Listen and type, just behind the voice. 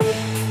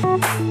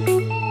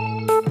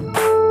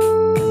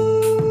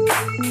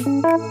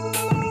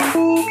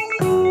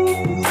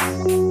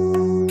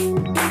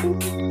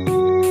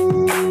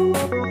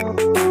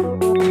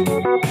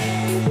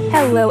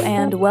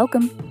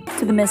welcome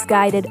to the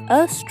Misguided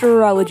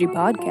Astrology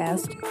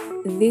Podcast,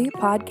 the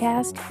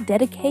podcast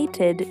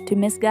dedicated to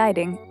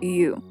misguiding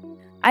you.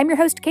 I'm your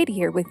host, Katie,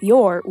 here with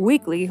your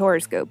weekly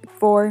horoscope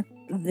for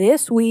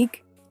this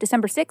week,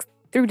 December 6th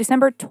through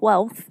December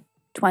 12th,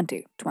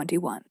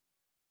 2021.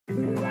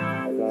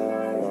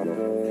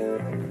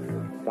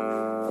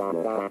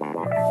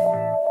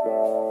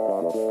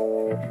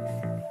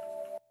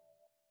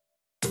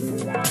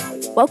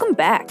 Welcome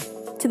back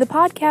to the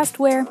podcast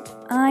where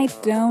I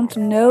don't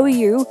know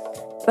you,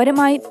 but it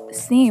might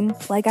seem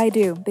like I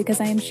do because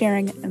I am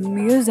sharing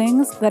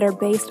musings that are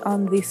based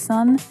on the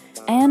sun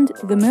and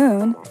the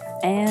moon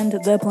and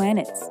the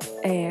planets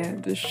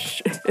and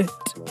shit.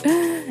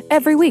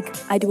 Every week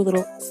I do a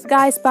little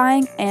sky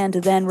spying and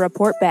then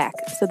report back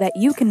so that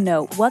you can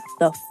know what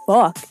the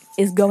fuck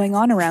is going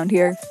on around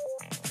here.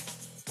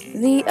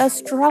 The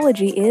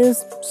astrology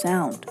is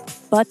sound,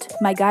 but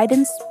my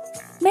guidance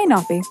may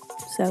not be.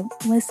 So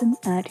listen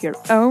at your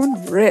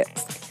own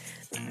risk.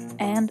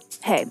 And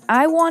hey,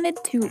 I wanted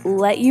to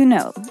let you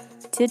know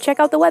to check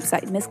out the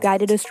website,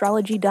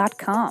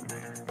 misguidedastrology.com,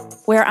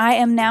 where I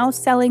am now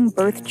selling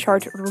birth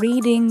chart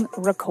reading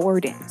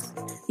recordings.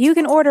 You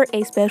can order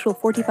a special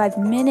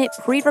 45-minute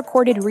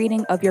pre-recorded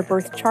reading of your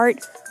birth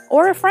chart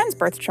or a friend's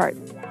birth chart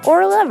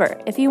or a lover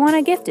if you want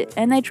to gift it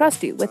and they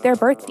trust you with their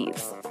birth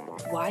deeds.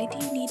 Why do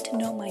you need to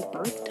know my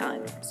birth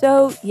time?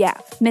 So yeah,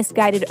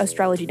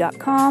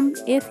 misguidedastrology.com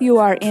if you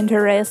are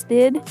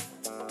interested.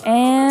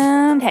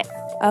 And hey,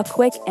 a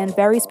quick and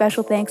very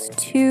special thanks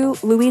to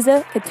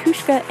Louisa,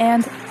 Katushka,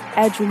 and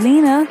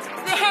Angelina.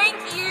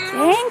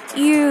 Thank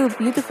you,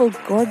 beautiful,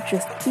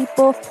 gorgeous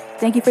people.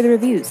 Thank you for the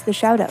reviews, the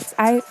shout-outs.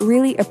 I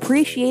really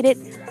appreciate it.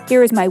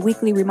 Here is my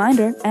weekly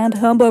reminder and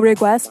humble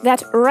request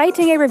that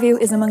writing a review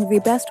is among the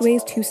best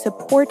ways to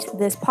support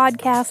this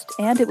podcast,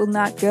 and it will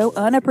not go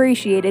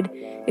unappreciated.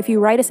 If you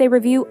write us a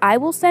review, I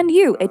will send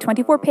you a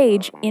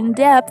 24-page,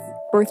 in-depth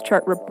birth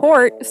chart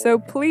report, so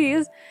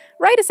please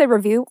write us a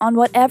review on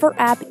whatever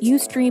app you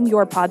stream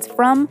your pods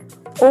from,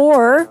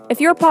 or if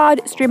your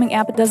pod streaming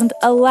app doesn't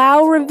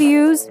allow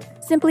reviews,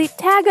 simply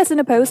tag us in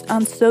a post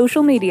on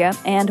social media,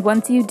 and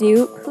once you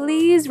do,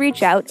 please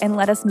reach out and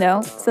let us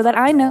know so that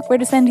I know where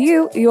to send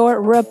you your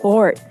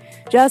report.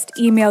 Just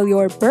email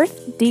your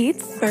birth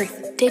deets,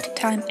 birth date,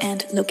 time,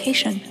 and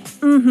location,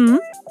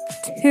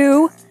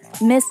 to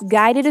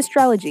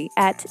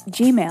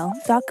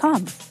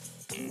misguidedastrology@gmail.com.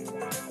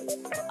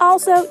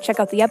 Also, check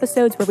out the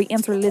episodes where we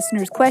answer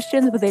listeners'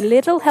 questions with a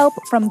little help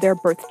from their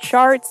birth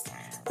charts.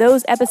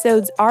 Those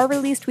episodes are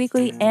released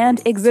weekly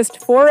and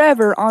exist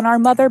forever on our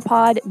mother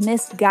pod,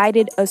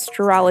 Misguided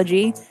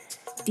Astrology.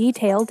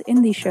 Detailed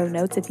in the show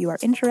notes if you are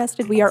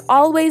interested. We are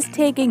always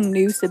taking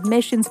new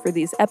submissions for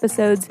these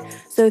episodes,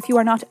 so if you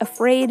are not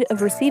afraid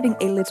of receiving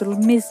a little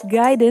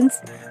misguidance,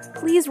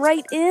 please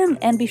write in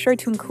and be sure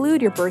to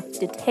include your birth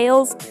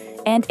details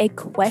and a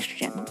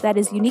question that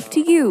is unique to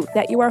you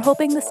that you are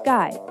hoping the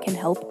sky can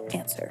help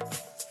answer.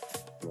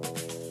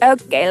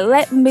 Okay,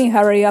 let me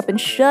hurry up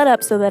and shut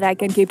up so that I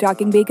can keep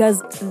talking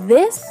because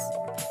this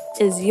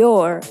is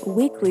your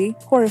weekly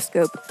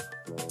horoscope.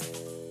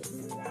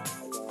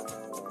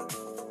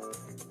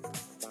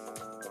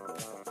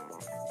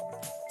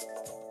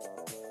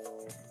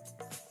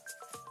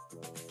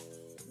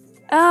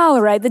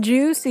 Alright, the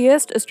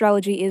juiciest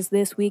astrology is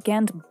this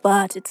weekend,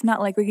 but it's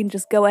not like we can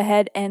just go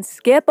ahead and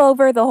skip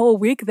over the whole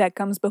week that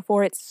comes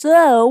before it.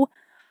 So,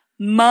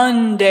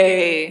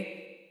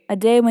 Monday, a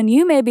day when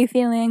you may be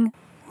feeling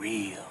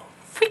real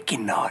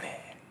freaking naughty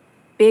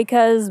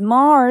because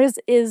Mars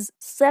is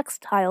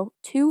sextile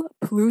to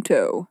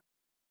Pluto.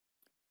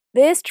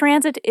 This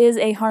transit is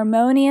a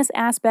harmonious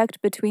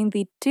aspect between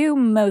the two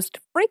most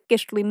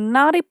freakishly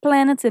naughty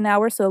planets in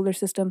our solar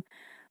system.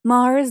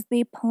 Mars,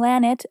 the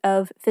planet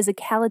of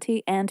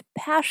physicality and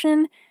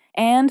passion,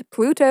 and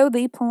Pluto,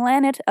 the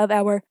planet of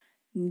our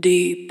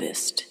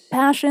deepest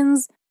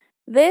passions.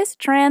 This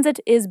transit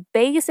is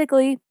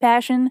basically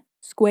passion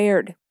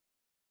squared.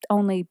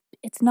 Only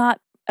it's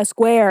not a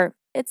square,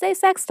 it's a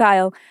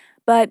sextile.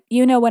 But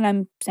you know what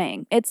I'm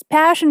saying. It's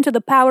passion to the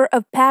power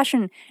of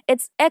passion.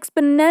 It's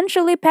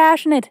exponentially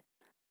passionate.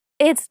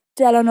 It's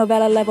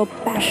telenovela level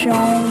passion.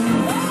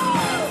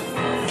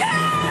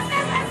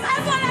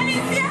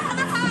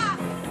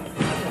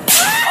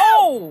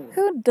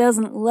 Who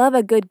doesn't love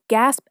a good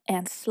gasp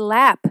and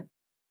slap?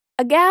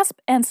 A gasp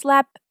and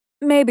slap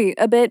may be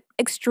a bit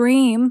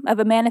extreme of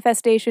a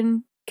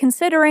manifestation,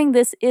 considering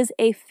this is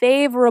a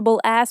favorable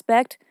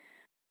aspect,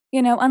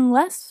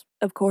 unless,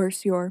 of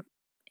course, you're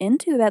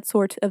into that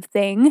sort of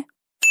thing.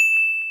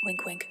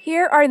 Wink, wink.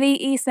 Here are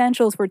the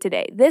essentials for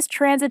today. This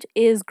transit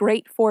is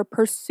great for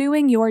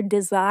pursuing your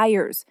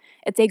desires.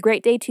 It's a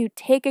great day to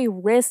take a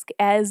risk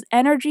as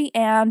energy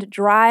and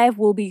drive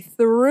will be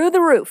through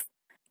the roof.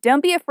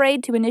 Don't be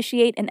afraid to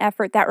initiate an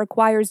effort that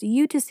requires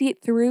you to see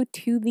it through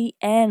to the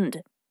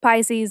end.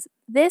 Pisces,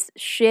 this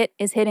shit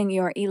is hitting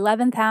your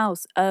 11th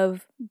house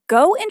of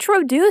go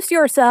introduce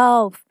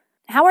yourself.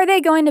 How are they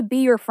going to be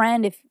your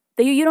friend if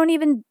you don't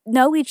even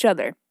know each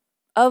other?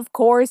 Of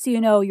course you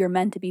know you're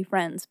meant to be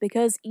friends,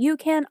 because you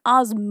can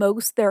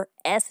osmose their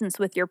essence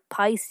with your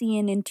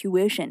Piscean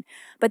intuition.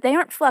 But they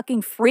aren't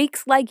fucking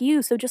freaks like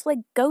you, so just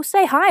go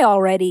say hi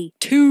already.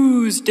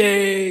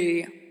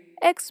 Tuesday.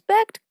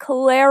 Expect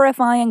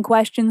clarifying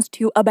questions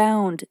to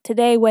abound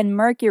today when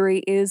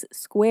Mercury is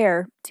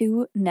square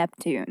to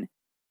Neptune.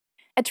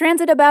 A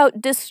transit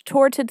about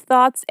distorted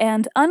thoughts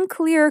and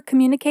unclear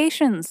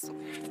communications.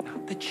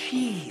 The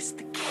cheese,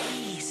 the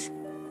keys.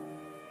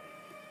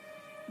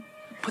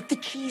 Put the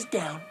cheese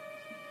down.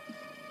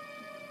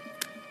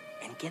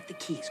 And get the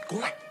keys. Go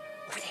on.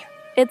 Over there.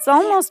 It's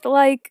almost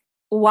like,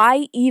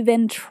 why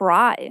even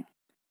try?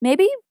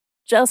 Maybe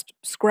just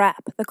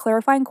scrap the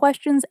clarifying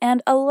questions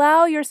and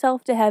allow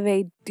yourself to have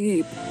a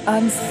deep,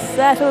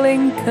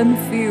 unsettling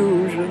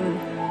confusion.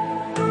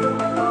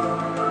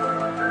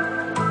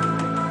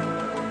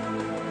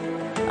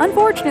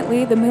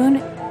 Unfortunately, the moon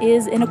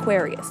is in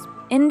Aquarius,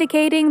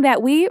 indicating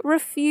that we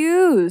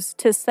refuse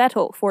to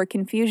settle for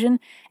confusion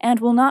and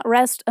will not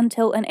rest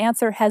until an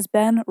answer has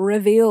been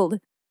revealed.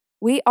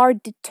 We are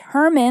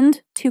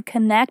determined to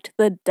connect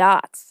the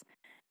dots,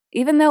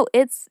 even though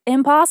it's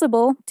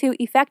impossible to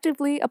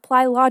effectively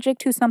apply logic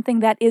to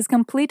something that is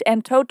complete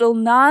and total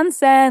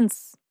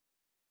nonsense.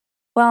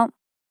 Well,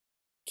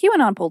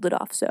 QAnon pulled it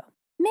off, so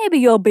maybe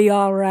you'll be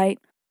alright.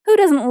 Who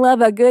doesn't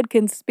love a good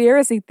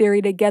conspiracy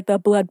theory to get the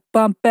blood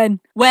bumping?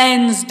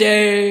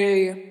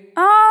 Wednesday.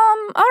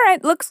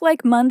 Alright, looks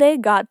like Monday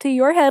got to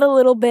your head a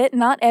little bit.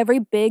 Not every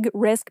big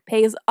risk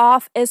pays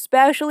off,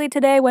 especially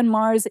today when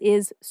Mars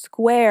is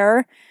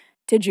square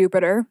to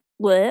Jupiter.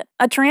 Blech.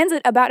 A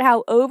transit about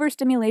how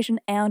overstimulation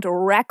and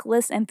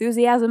reckless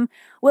enthusiasm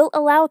will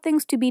allow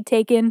things to be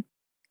taken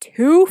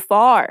too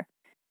far.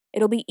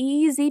 It'll be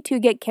easy to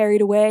get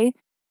carried away.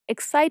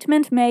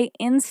 Excitement may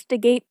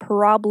instigate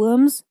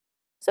problems.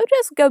 So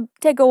just go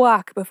take a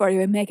walk before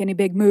you make any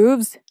big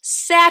moves.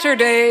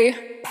 Saturday.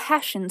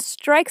 Passion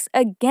strikes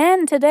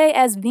again today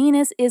as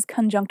Venus is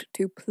conjunct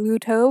to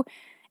Pluto.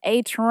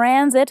 A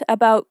transit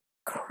about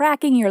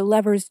cracking your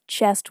lover's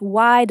chest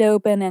wide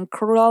open and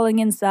crawling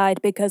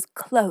inside because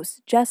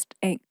close just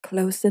ain't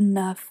close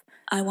enough.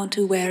 I want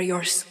to wear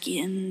your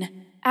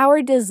skin.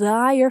 Our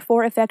desire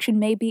for affection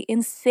may be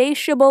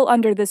insatiable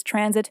under this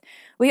transit.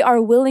 We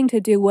are willing to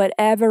do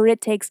whatever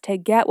it takes to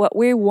get what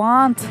we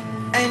want.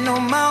 Ain't no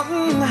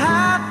mountain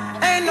high,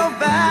 ain't no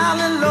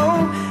valley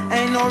low,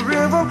 ain't no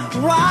river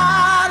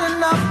wide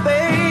enough,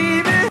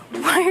 baby.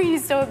 Why are you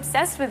so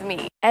obsessed with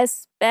me?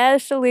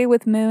 Especially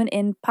with Moon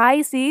in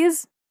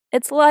Pisces.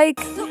 It's like,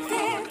 Look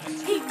there,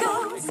 he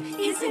goes,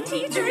 isn't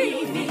he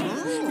dreaming?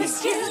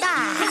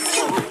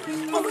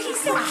 Oh, he's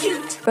so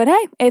cute. but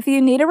hey, if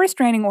you need a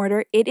restraining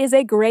order, it is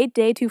a great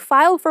day to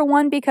file for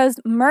one because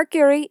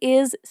Mercury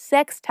is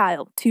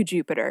sextile to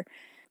Jupiter.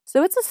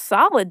 So it's a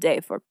solid day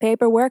for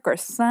paperwork or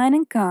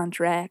signing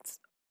contracts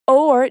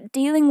or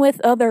dealing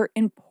with other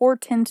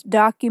important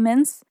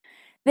documents.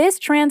 This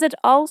transit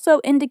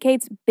also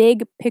indicates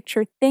big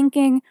picture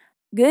thinking,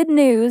 good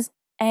news,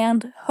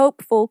 and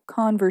hopeful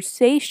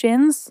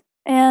conversations.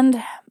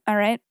 And,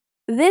 alright,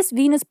 this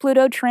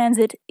Venus-Pluto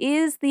transit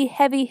is the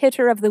heavy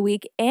hitter of the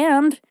week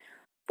and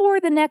for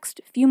the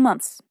next few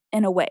months,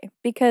 in a way,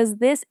 because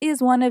this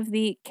is one of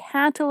the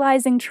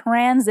catalyzing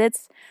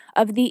transits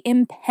of the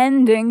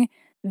impending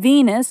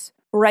Venus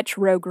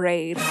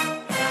retrograde.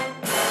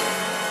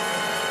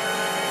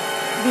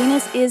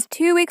 Venus is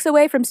 2 weeks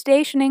away from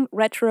stationing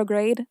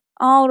retrograde,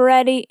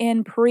 already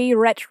in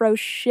pre-retro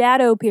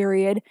shadow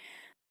period,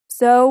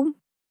 so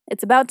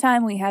it's about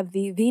time we have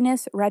the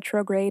Venus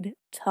retrograde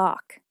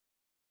talk.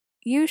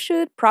 You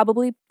should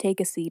probably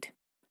take a seat.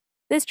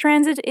 This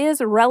transit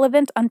is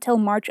relevant until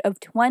March of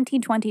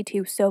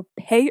 2022, so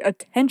pay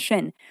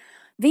attention.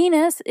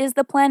 Venus is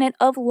the planet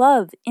of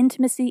love,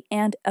 intimacy,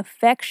 and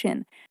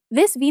affection.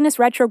 This Venus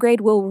retrograde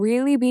will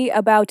really be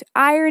about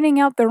ironing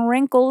out the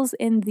wrinkles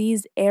in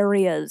these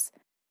areas.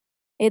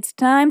 It's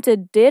time to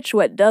ditch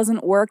what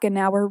doesn't work in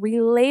our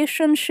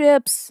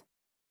relationships.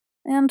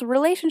 And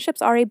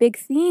relationships are a big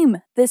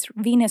theme this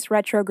Venus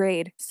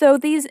retrograde. So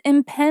these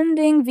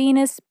impending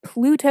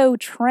Venus-Pluto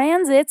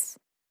transits,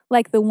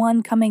 like the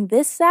one coming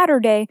this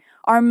Saturday,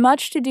 are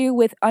much to do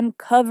with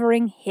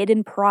uncovering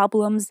hidden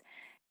problems,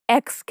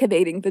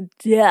 excavating the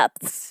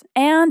depths,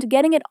 and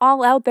getting it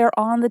all out there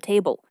on the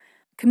table.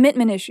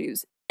 Commitment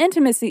issues,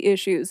 intimacy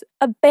issues,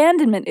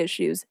 abandonment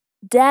issues,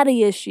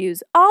 daddy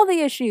issues, all the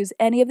issues,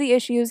 any of the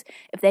issues,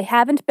 if they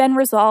haven't been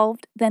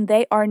resolved, then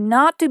they are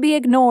not to be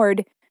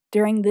ignored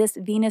during this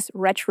Venus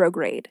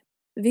retrograde.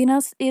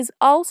 Venus is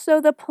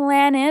also the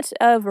planet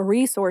of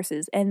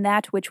resources and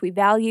that which we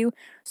value,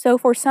 so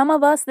for some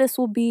of us this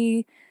will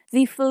be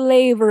the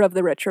flavor of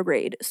the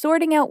retrograde,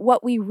 sorting out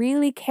what we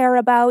really care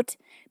about,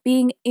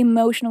 being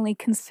emotionally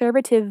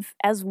conservative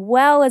as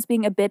well as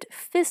being a bit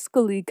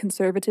fiscally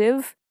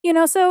conservative.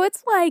 So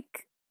it's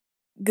like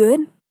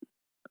good.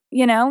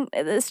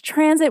 This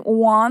transit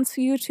wants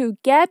you to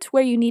get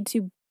where you need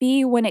to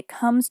be when it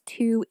comes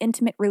to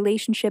intimate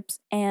relationships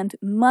and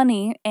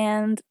money,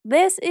 and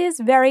this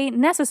is very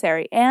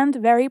necessary and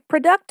very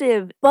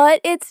productive, but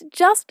it's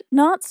just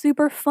not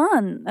super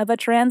fun of a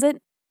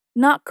transit.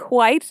 Not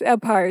quite a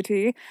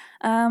party.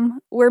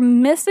 We're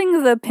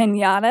missing the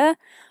piñata,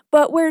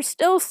 but we're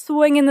still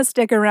swinging the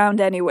stick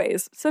around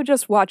anyways, so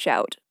just watch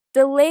out.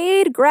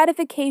 Delayed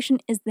gratification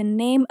is the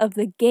name of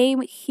the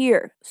game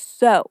here.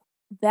 So,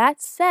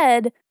 that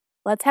said,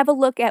 let's have a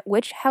look at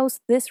which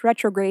house this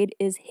retrograde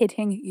is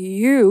hitting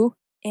you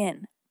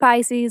in.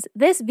 Pisces,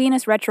 this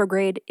Venus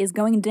retrograde is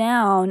going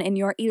down in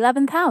your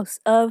 11th house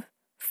of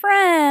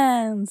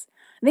friends.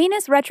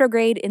 Venus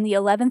retrograde in the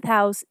 11th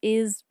house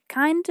is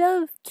kind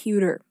of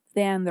cuter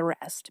than the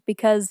rest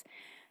because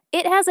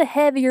it has a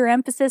heavier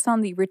emphasis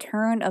on the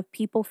return of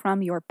people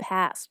from your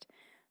past.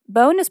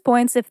 Bonus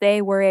points if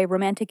they were a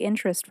romantic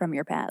interest from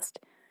your past.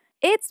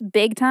 It's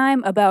big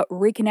time about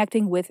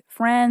reconnecting with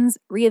friends,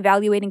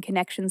 reevaluating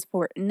connections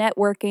for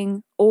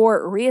networking,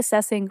 or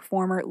reassessing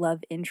former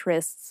love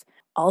interests.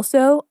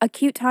 Also, a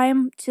cute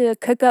time to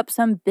cook up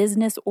some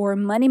business or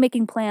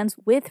money-making plans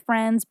with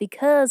friends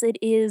because it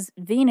is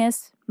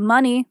Venus.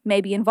 Money may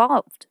be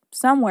involved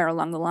somewhere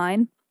along the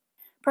line.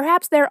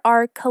 Perhaps there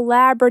are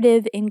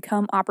collaborative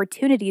income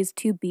opportunities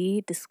to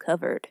be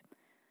discovered.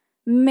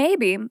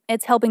 Maybe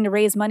it's helping to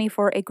raise money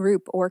for a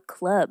group or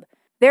club.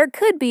 There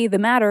could be the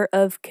matter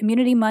of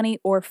community money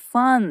or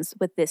funds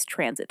with this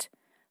transit.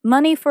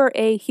 Money for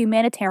a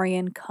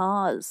humanitarian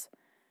cause.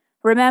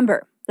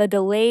 Remember, the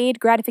delayed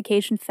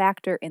gratification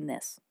factor in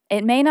this.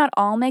 It may not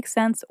all make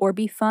sense or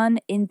be fun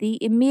in the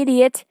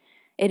immediate.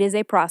 It is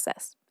a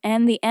process.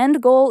 And the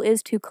end goal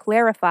is to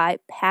clarify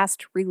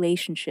past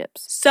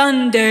relationships.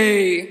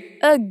 Sunday.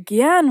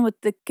 Again with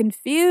the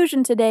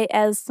confusion today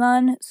as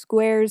Sun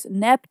squares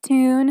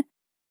Neptune.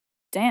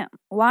 Damn,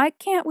 why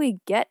can't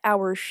we get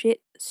our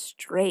shit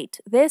straight?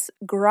 This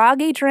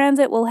groggy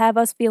transit will have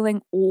us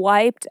feeling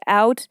wiped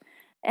out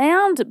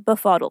and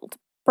befuddled.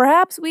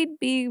 Perhaps we'd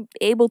be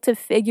able to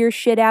figure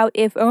shit out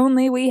if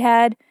only we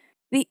had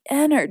the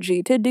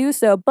energy to do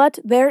so, but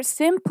there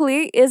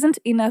simply isn't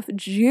enough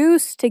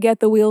juice to get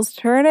the wheels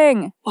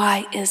turning.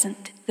 Why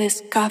isn't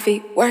this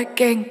coffee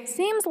working?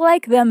 Seems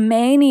like the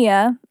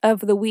mania of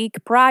the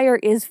week prior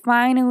is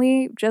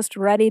finally just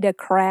ready to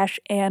crash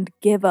and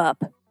give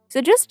up.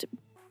 So just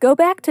go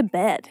back to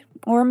bed,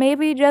 or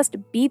maybe just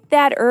beat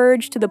that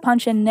urge to the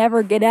punch and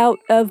never get out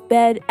of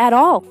bed at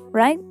all,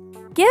 right?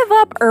 Give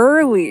up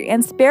early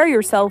and spare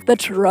yourself the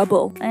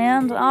trouble.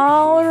 And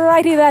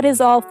alrighty, that is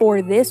all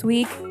for this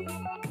week.